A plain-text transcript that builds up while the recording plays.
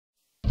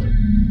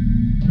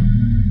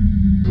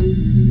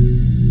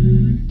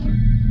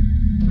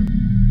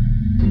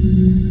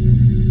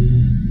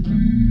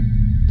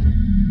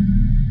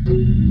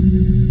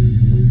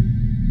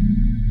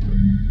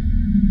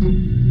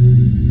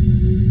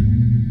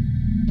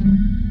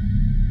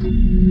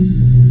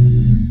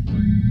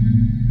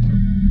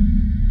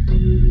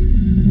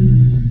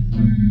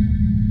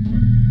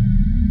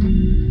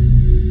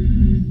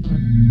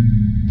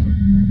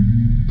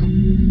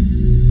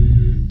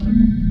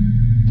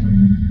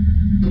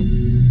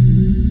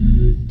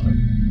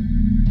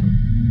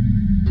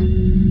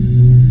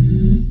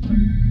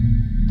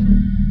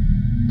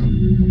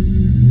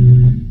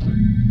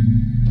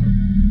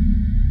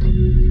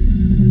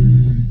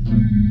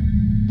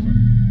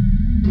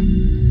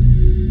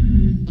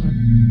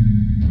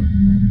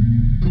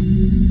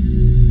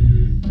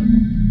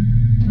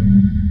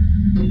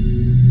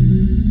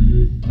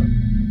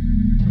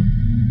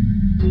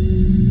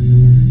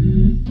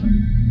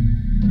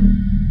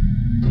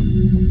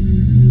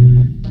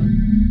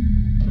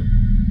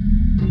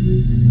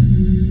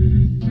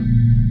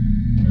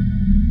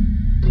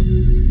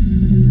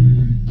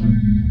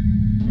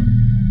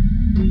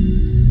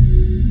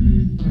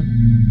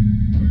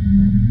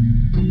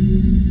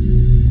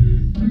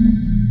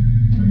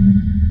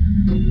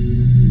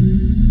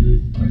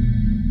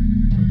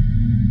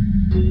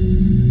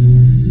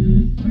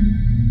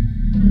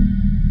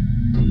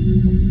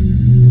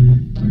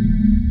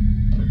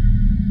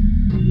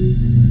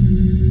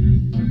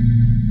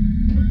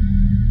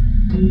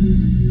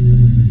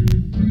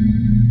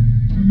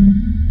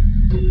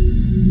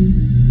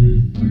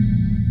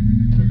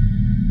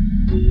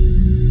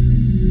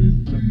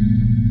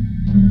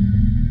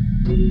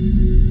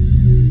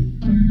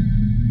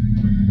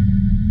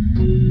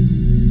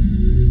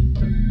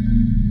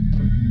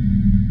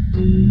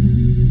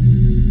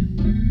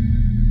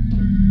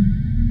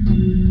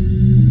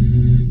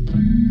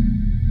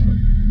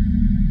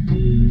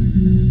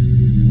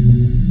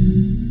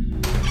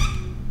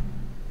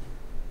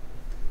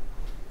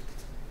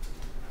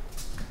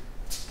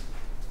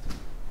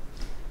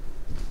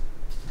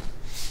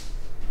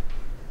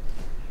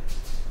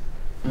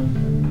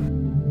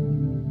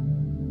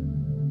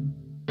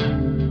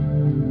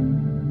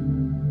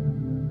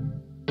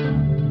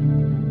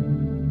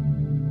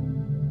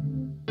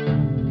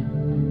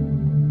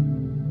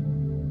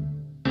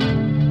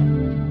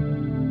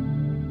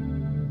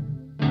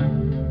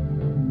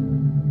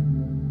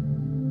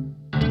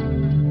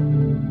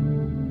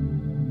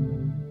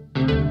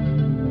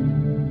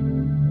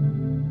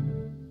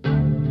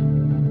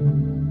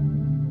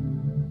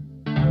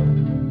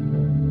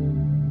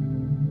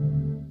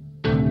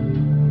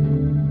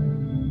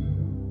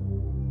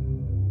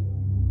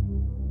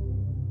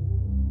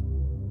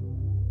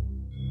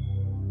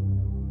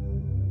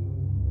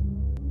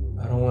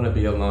want to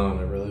be alone.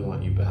 I really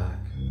want you back.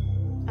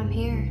 I'm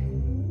here.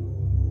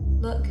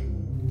 Look.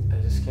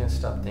 I just can't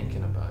stop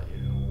thinking about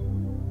you.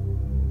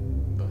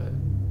 But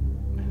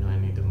I know I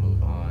need to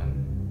move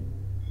on,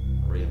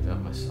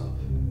 reinvent myself.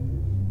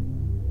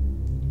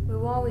 We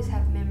will always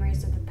have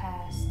memories of the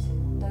past.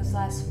 Those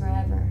last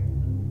forever.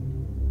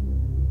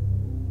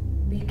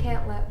 But you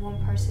can't let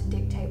one person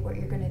dictate what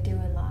you're going to do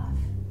in life.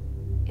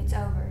 It's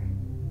over.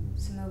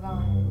 So move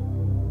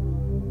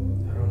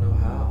on. I don't know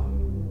how.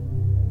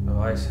 I've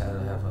always had to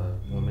have a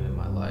woman in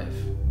my life.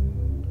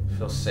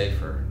 Feel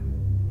safer,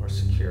 more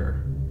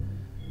secure.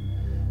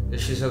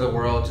 Issues of the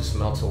world just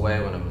melt away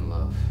when I'm in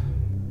love.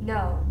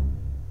 No.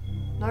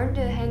 Learn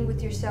to hang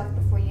with yourself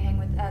before you hang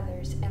with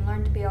others, and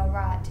learn to be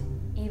alright,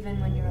 even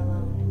when you're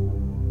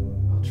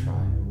alone. I'll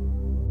try.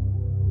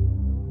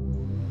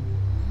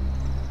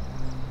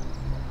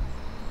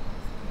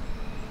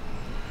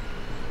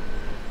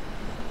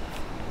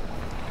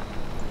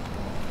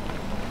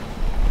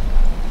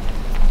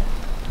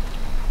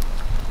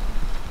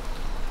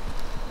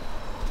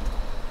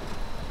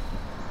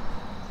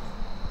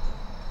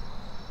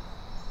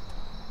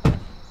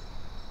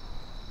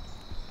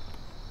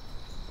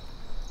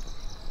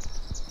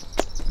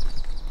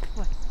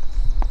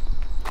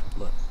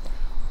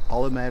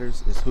 All that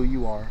matters is who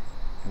you are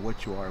and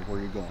what you are and where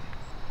you're going.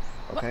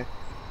 Okay?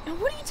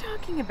 What are you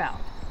talking about?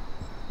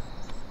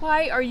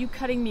 Why are you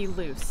cutting me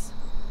loose?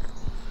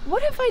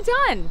 What have I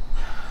done?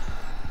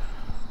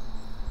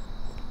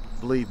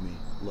 Believe me,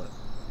 look,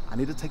 I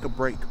need to take a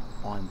break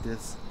on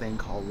this thing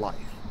called life.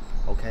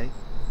 Okay?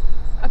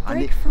 A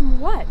break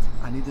from what?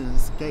 I need an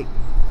escape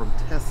from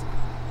Tessa.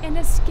 An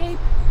escape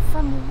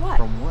from what?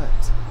 From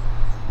what?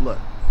 Look,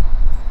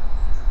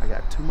 I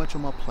got too much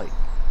on my plate.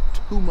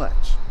 Too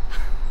much.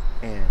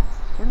 And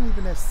we're not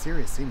even that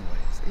serious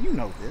anyways. And you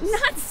know this.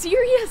 Not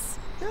serious?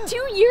 Yeah. 2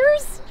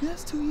 years?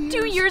 Yes, 2 years.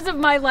 2 years of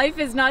my life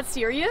is not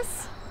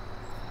serious?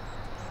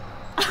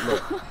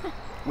 Look,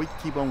 we can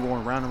keep on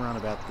going round and round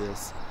about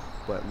this,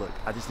 but look,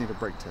 I just need a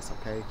break, Tess,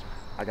 okay?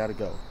 I gotta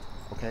go,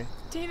 okay?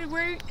 David,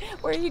 where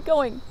are you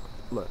going?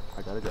 Look,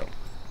 I gotta go.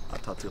 I'll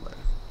talk to you later.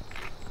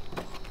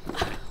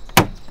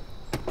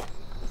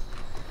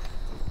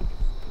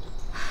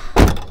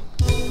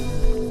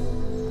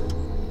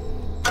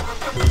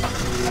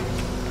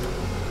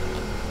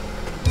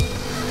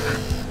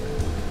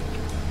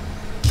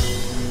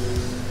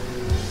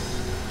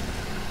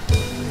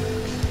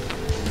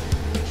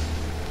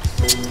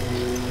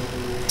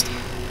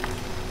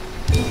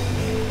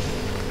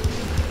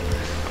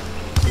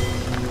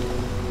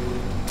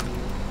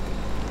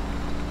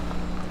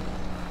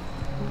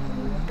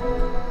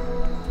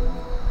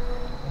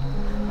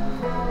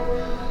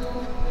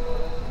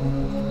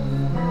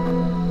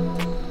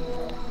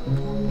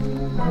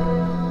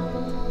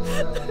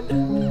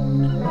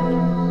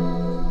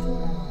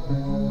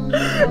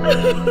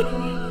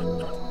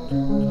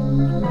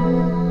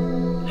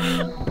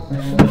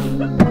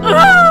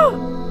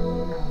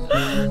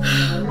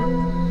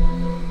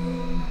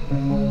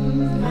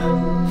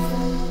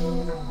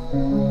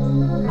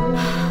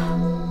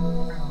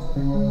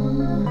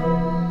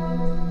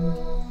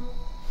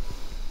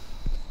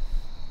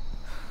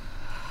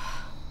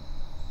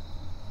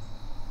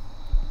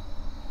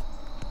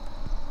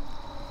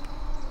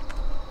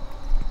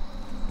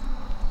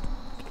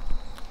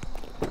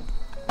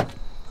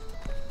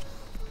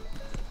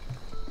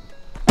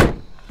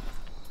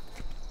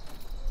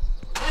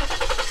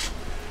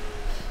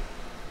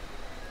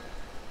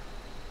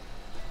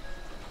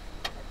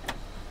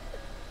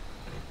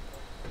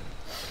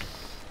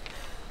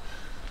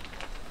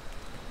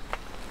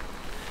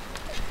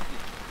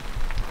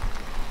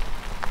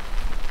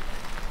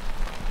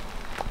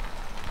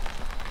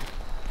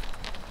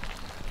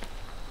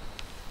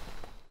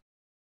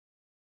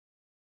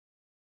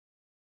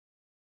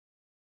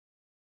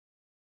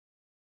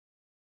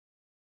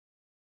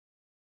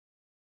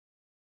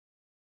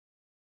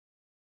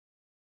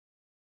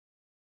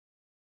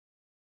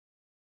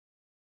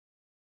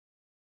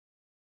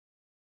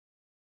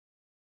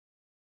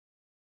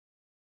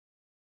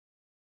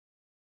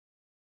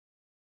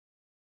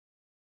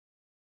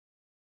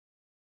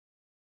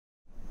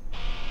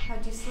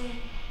 How'd you sleep?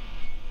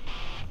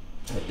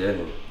 I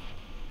didn't.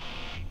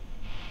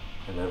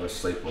 I never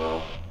sleep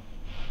well.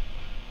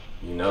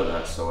 You know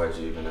that, so why'd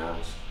you even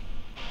ask?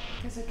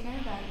 Because I care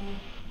about you.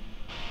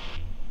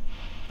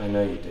 I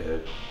know you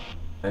did.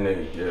 I know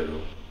you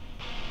do.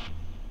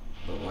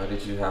 But why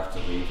did you have to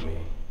leave me?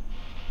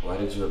 Why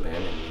did you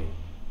abandon me?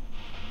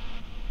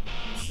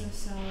 I'm so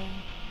sorry.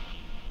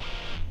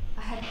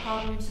 I had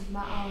problems of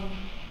my own.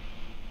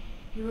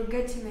 You were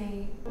good to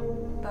me,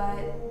 but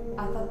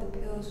I thought the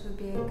pills would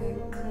be a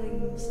good,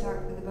 clean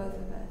start for the both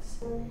of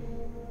us.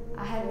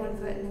 I had one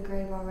foot in the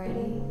grave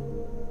already,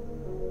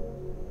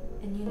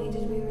 and you needed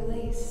to be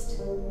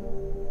released.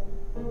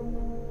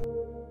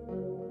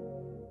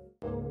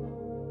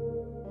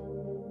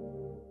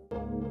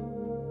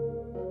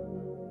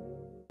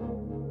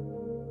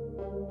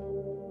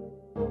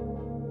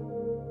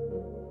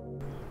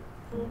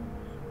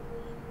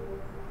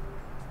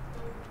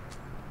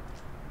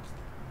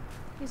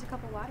 Here's a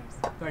couple waters.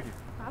 Thank you.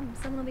 No problem.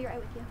 Someone will be right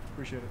with you.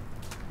 Appreciate it.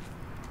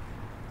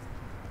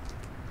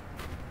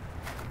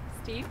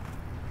 Steve?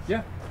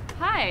 Yeah.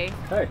 Hi.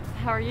 Hey.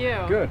 How are you?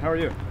 Good. How are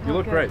you? You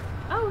look good. great.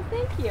 Oh,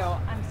 thank you.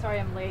 I'm sorry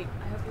I'm late.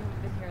 I hope you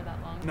haven't been here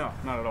that long. No,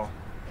 not at all.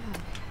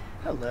 Good.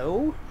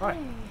 Hello. Hi.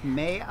 Hey.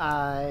 May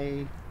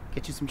I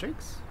get you some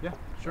drinks? Yeah,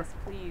 sure. Yes,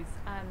 please.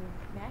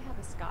 May I have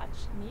a scotch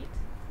neat?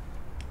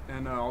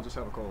 And I'll just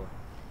have a cola.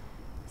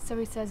 So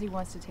he says he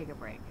wants to take a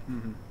break.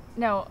 Mm-hmm.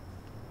 No,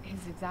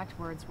 his exact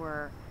words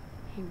were,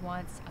 he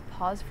wants a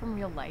pause from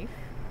real life,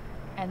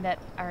 and that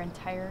our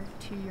entire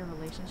 2-year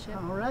relationship.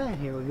 All right,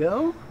 here we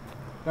go.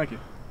 Thank you.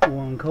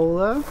 1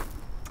 cola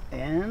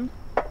and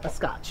a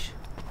scotch.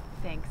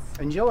 Thanks.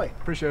 Enjoy.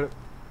 Appreciate it.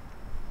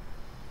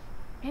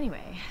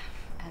 Anyway,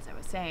 as I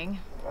was saying,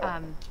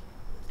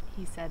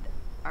 he said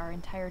our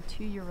entire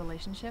 2-year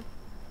relationship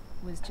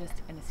was just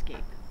an escape.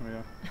 Oh,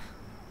 yeah.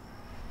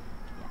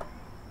 Yeah.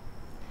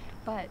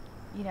 But,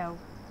 you know,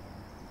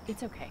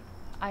 it's okay.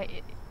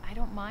 I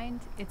don't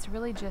mind. It's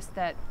really just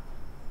that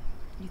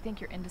you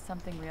think you're into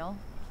something real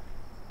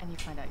and you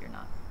find out you're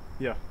not.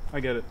 Yeah, I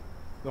get it.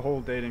 The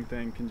whole dating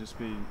thing can just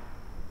be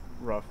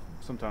rough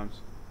sometimes.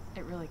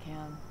 It really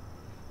can.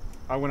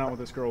 I went out with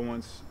this girl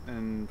once,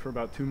 and for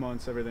about 2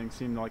 months, everything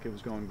seemed like it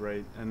was going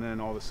great. And then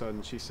all of a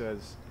sudden, she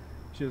says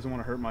she doesn't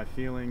want to hurt my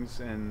feelings,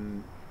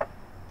 and,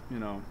 you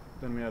know,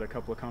 then we had a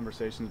couple of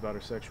conversations about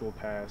her sexual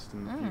past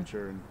and the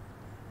future, and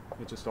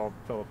it just all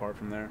fell apart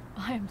from there.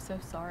 I am so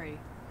sorry.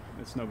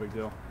 It's no big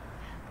deal.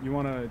 You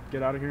want to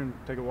get out of here and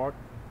take a walk?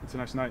 It's a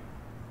nice night.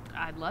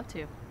 I'd love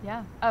to,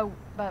 yeah. Oh,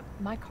 but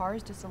my car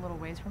is just a little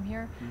ways from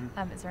here.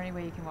 Mm-hmm. Is there any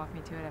way you can walk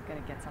me to it? I've got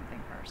to get something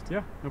first.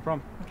 Yeah, no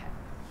problem. Okay,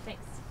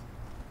 thanks.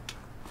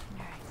 All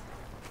right.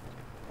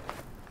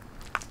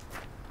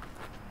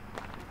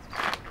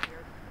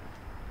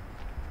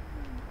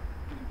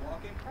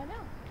 I know,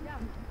 yeah.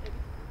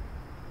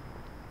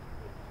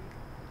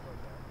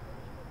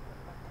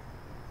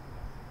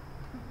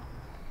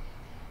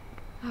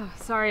 Oh,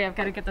 sorry, I've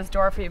got to get this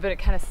door for you, but it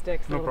kind of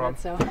sticks a No little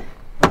bit, so.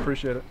 I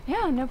appreciate it.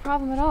 Yeah, no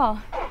problem at all.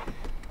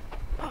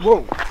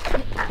 Whoa!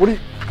 What are you...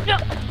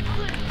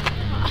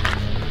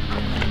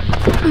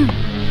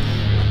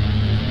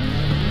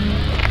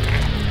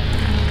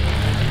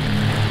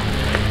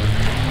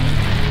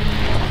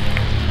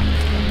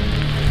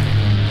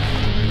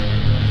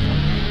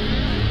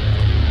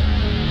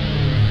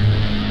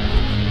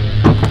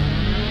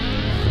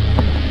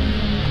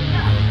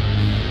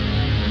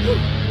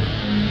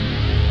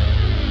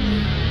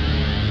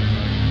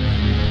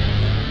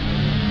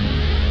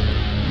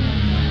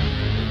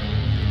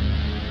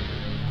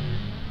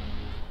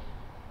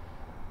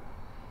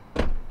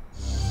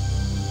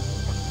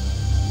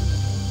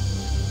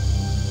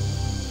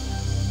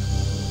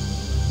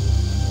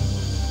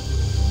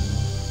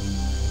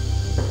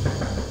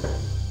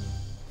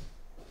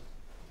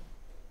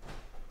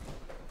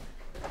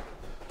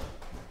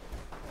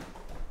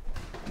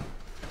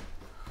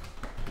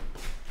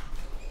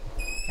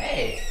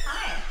 Hey,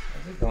 Hi.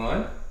 how's it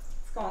going?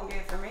 It's going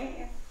good for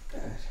me.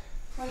 Good.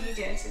 What are you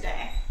doing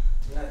today?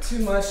 Not too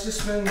much,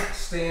 just been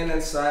staying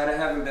inside. I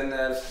haven't been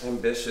that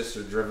ambitious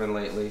or driven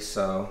lately,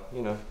 so,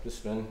 you know,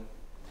 just been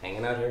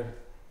hanging out here.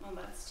 Well,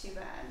 that's too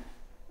bad.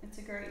 It's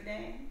a great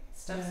day.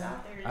 Stuff's Yeah,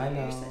 out there to do. I You're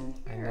know, sitting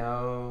I here.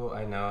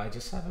 know. I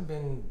just haven't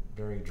been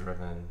very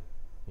driven,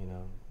 you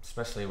know,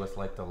 especially with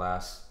like the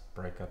last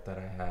breakup that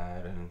I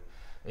had, and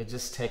it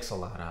just takes a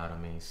lot out of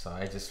me. So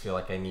I just feel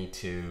like I need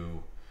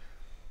to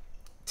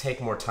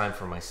take more time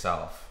for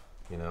myself,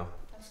 you know.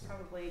 That's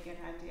probably a good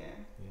idea.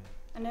 Yeah.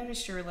 I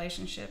noticed your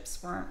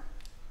relationships weren't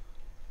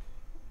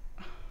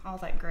all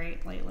that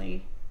great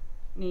lately,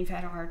 and you've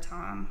had a hard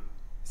time.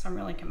 So I'm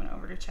really coming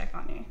over to check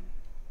on you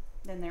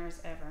than there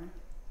was ever.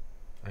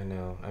 I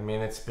know. I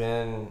mean, it's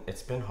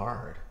been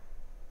hard,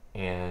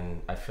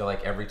 and I feel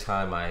like every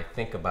time I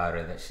think about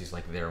her, that she's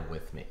like there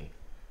with me,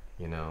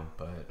 you know.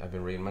 But I've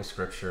been reading my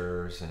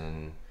scriptures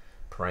and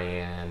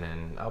praying,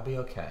 and I'll be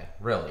okay.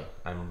 Really,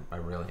 I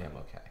really am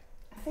okay.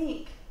 I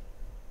think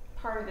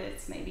part of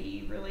it's maybe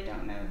you really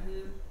don't know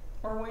who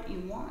or what you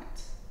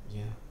want.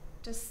 Yeah.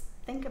 Just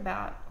think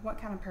about what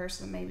kind of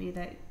person maybe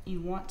that you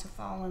want to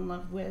fall in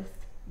love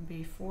with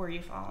before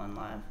you fall in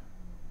love.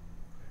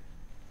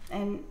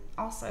 And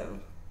also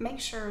make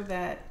sure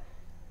that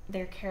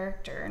their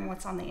character and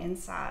what's on the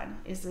inside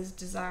is as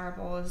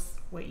desirable as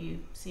what you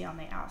see on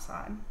the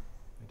outside.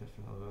 I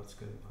definitely, that's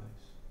good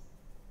advice.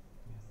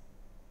 Yeah.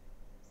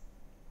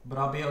 But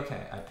I'll be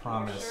okay. I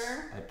promise.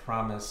 sure? I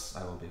promise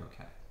I will be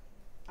okay.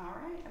 All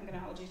right, I'm going to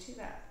hold you to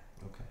that.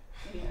 Okay.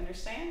 Do you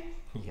understand?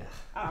 Yeah.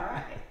 All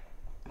right.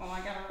 Well,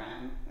 I got to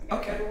run. I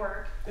got to Okay. go to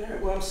work. All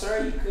right, well, I'm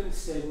sorry you couldn't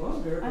stay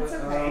longer, That's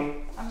but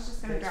okay. I was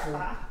just going to thanks drop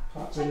by. for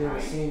popping Check in on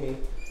to you. see me.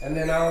 And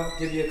then I'll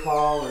give you a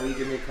call, or you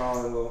give me a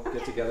call, and we'll Okay.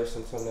 get together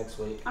sometime next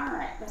week. All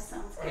right, that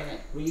sounds good.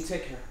 Well, you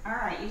take care. All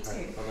right, you too.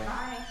 right, bye-bye.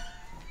 Bye.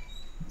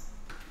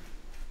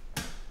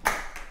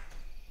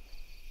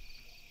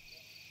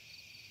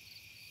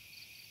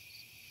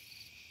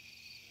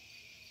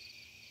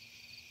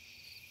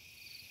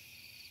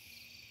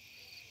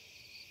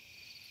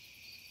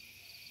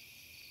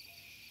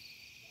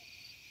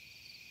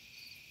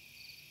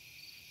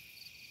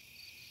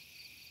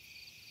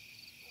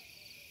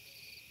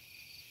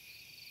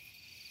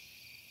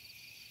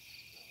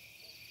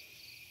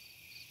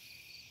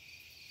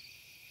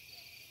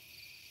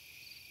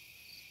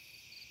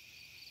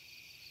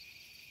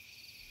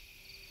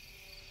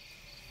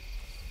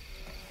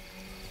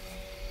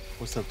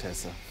 What's up,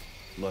 Tessa?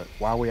 Look,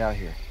 why are we out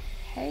here?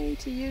 Hey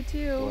to you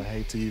too. Well,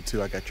 hey to you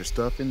too. I got your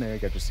stuff in there. I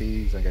got your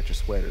CDs. I got your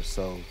sweaters.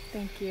 So.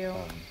 Thank you.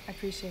 I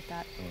appreciate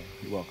that.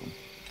 You're welcome.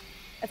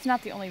 It's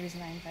not the only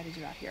reason I invited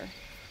you out here.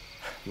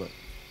 Look,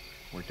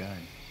 we're done.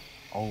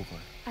 Over.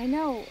 I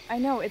know.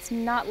 It's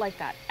not like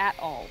that at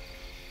all.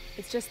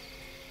 It's just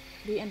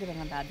we ended on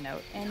a bad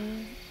note,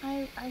 and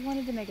I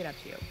wanted to make it up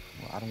to you.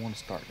 Well, I don't want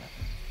to start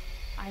nothing.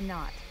 I'm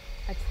not.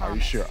 I promise. Are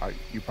you sure?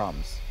 You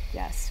promise?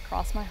 Yes,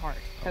 cross my heart.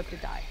 Hope Okay.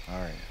 to die. All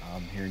right,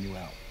 I'm hearing you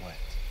out. What?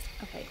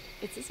 Okay,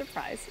 it's a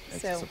surprise.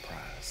 It's so a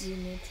surprise. you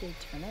need to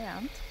turn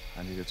around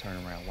I need to turn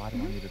around. Why do I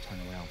need to turn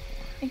around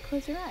for? and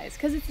close your eyes,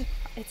 because it's a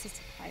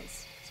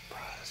surprise.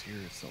 Surprise. Here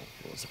it's so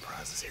full of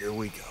surprises. Here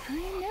we go.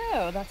 I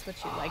know. That's what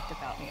you liked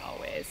about me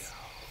always.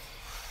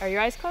 Are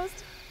your eyes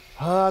closed?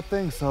 I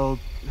think so.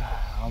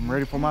 I'm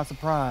ready for my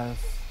surprise.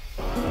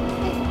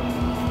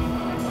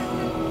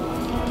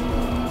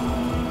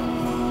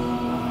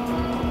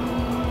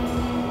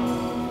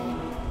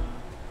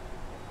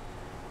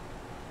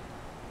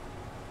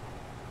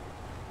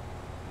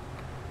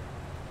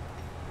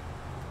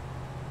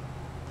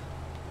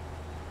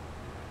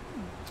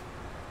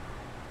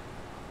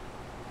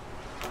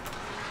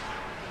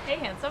 Hey,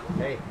 handsome.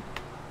 Hey,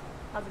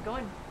 How's it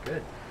going?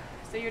 good.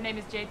 So your name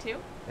is Jay too?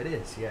 It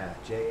is, yeah.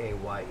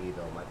 J-A-Y-E,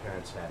 though. My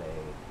parents had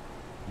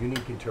a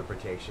unique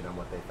interpretation on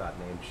what they thought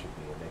names should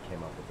be, and they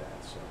came up with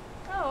that, so.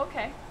 Oh,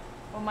 okay.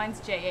 Well,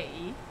 mine's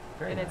J-A-E,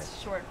 Very and nice.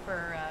 it's short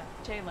for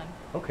Jalen.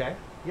 Okay,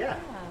 yeah.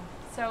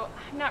 So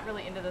I'm not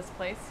really into this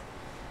place,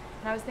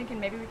 and I was thinking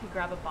maybe we could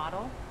grab a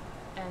bottle,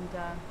 and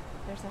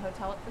there's a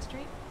hotel up the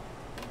street.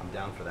 I'm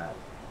down for that.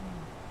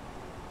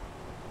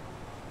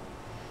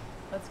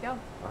 Let's go. All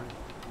right.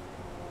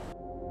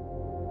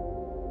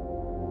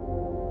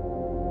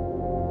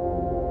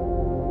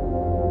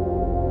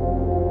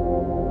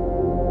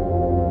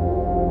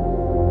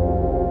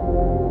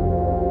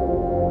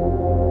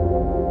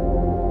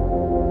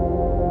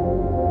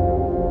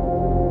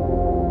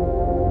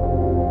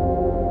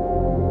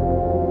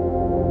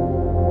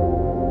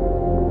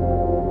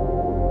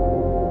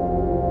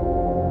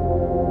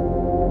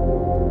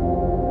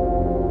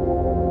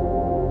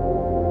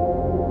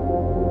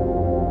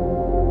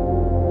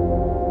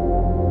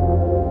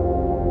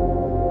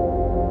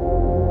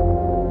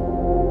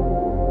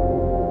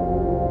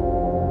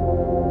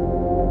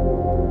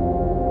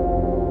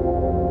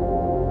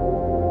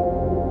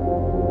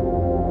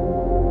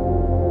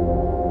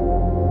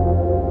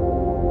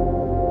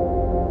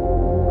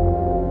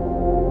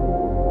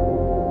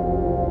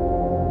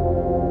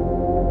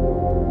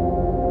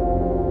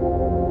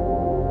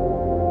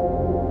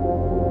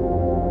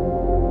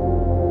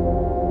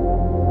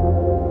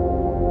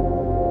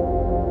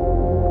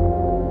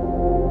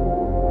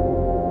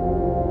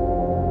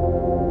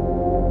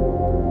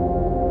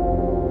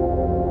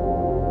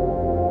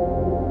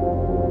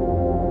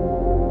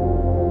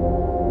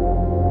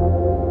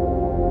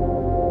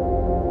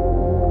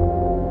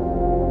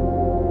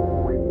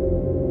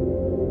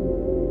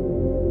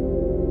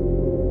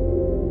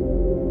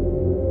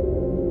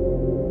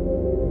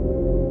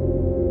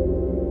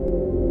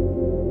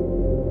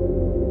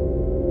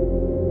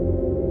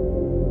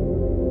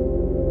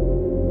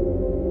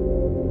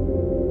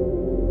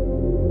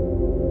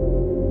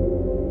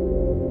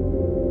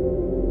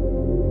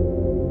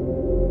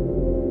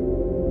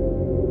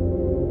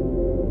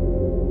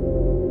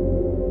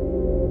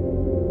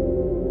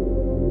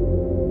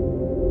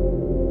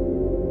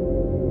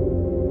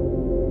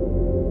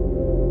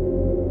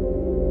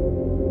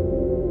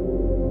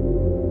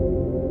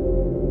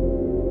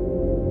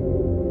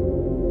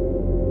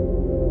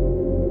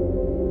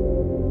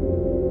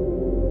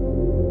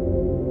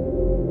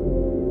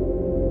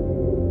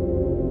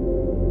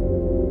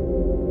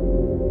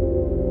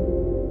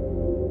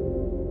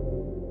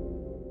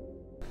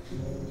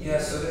 Yeah,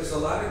 so there's a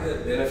lot of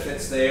good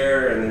benefits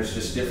there, and there's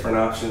just different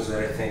options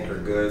that I think are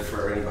good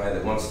for anybody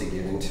that wants to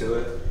get into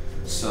it.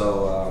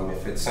 So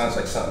if it sounds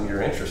like something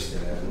you're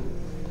interested in.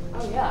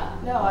 Oh yeah,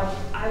 no,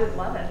 I would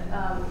love it.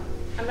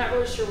 I'm not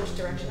really sure which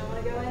direction I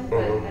want to go in,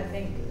 but I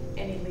think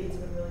any leads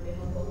would really be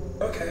helpful.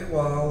 Okay,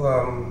 well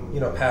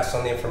I'll pass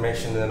on the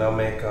information, and then I'll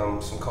make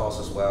some calls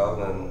as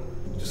well, and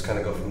just kind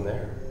of go from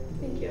there.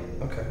 Thank you.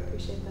 Okay.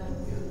 Appreciate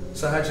that.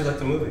 So how'd you like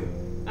the movie?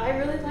 I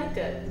really liked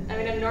it. I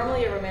mean, I'm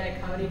normally a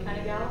romantic comedy kind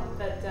of gal,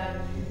 but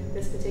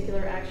this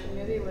particular action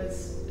movie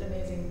was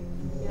amazing.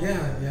 Yeah,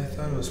 I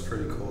thought it was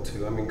pretty cool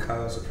too. I mean,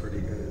 Kyle's a pretty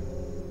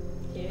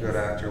good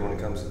actor when it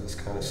comes to this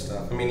kind of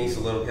stuff. I mean, he has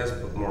a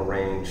bit more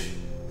range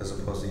as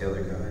opposed to the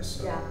other guys.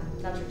 So. Yeah,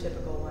 not your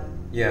typical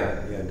one. Yeah,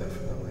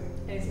 definitely.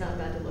 And he's not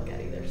bad to look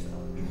at either,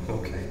 so.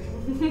 Okay.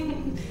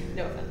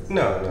 No offense.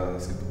 No,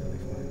 that's completely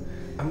fine.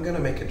 I'm gonna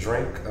make a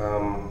drink.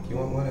 You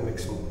want one? I make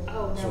some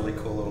really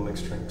cool little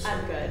mixed drinks.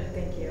 I'm good,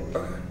 thank you.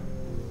 Okay.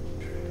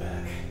 Turn it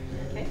back.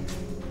 Okay.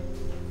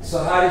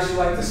 So how did you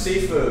like the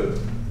seafood?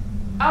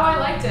 Oh, I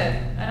liked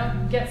it. I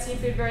don't get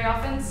seafood very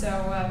often, so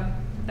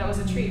that was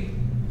a treat.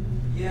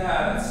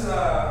 Yeah, that's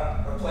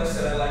a place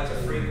that I like to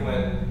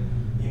frequent.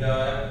 You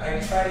know, I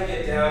try to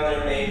get down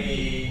there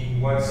maybe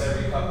once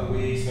every couple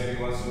weeks,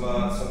 maybe once a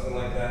month, something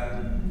like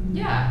that?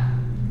 Yeah.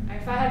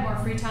 If I had more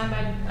free time,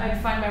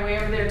 I'd find my way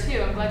over there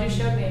too. I'm glad you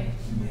showed me.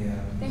 Yeah.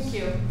 Thank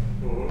you.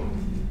 Mm-hmm.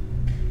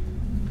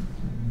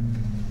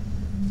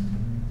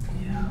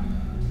 Yeah.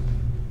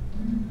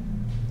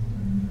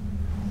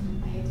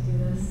 I hate to do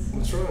this.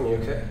 What's wrong? You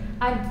okay?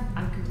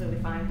 I'm completely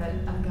fine, but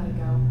I've got to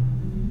go.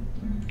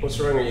 What's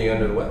wrong? Are you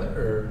under the weather,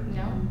 or?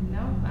 No,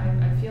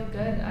 I feel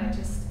good. I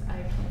can't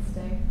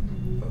stay.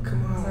 Oh,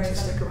 come on, Sorry,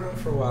 just stick around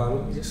for a while. I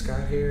mean, we just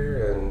got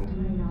here,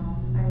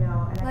 and I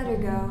know. Let her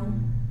go.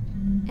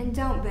 And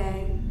don't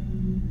beg.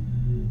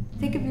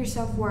 Think of your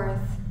self-worth.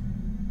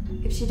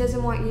 If she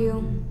doesn't want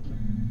you,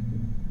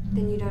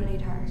 then you don't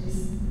need her.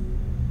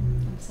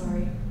 I'm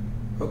sorry.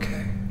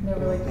 okay. No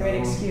really great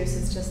excuse.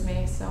 It's just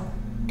me, so.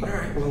 All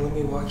right. Well, let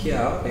me walk you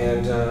out,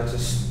 and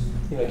just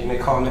give me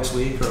a call next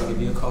week, or I'll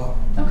give you a call.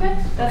 Okay,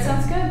 that Okay.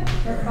 sounds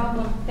good. No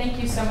problem.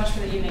 Thank you so much for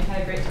the evening.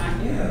 Had a great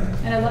time. Yeah.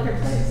 And I love your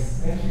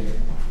place. Thank you.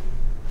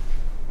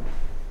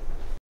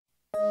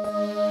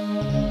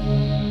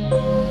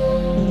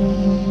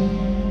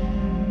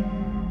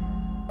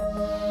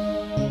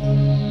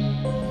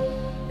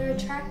 They're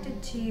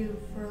attracted to you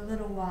for a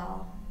little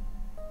while,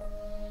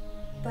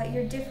 but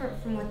you're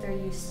different from what they're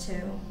used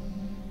to.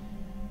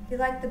 You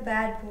like the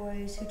bad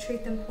boys who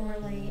treat them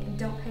poorly and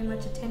don't pay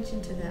much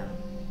attention to them.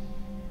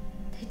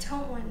 They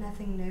don't want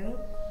nothing new.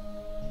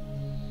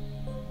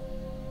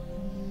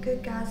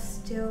 Good guys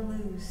still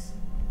lose.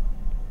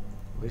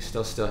 We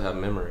still have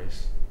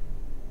memories.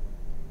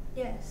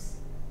 Yes.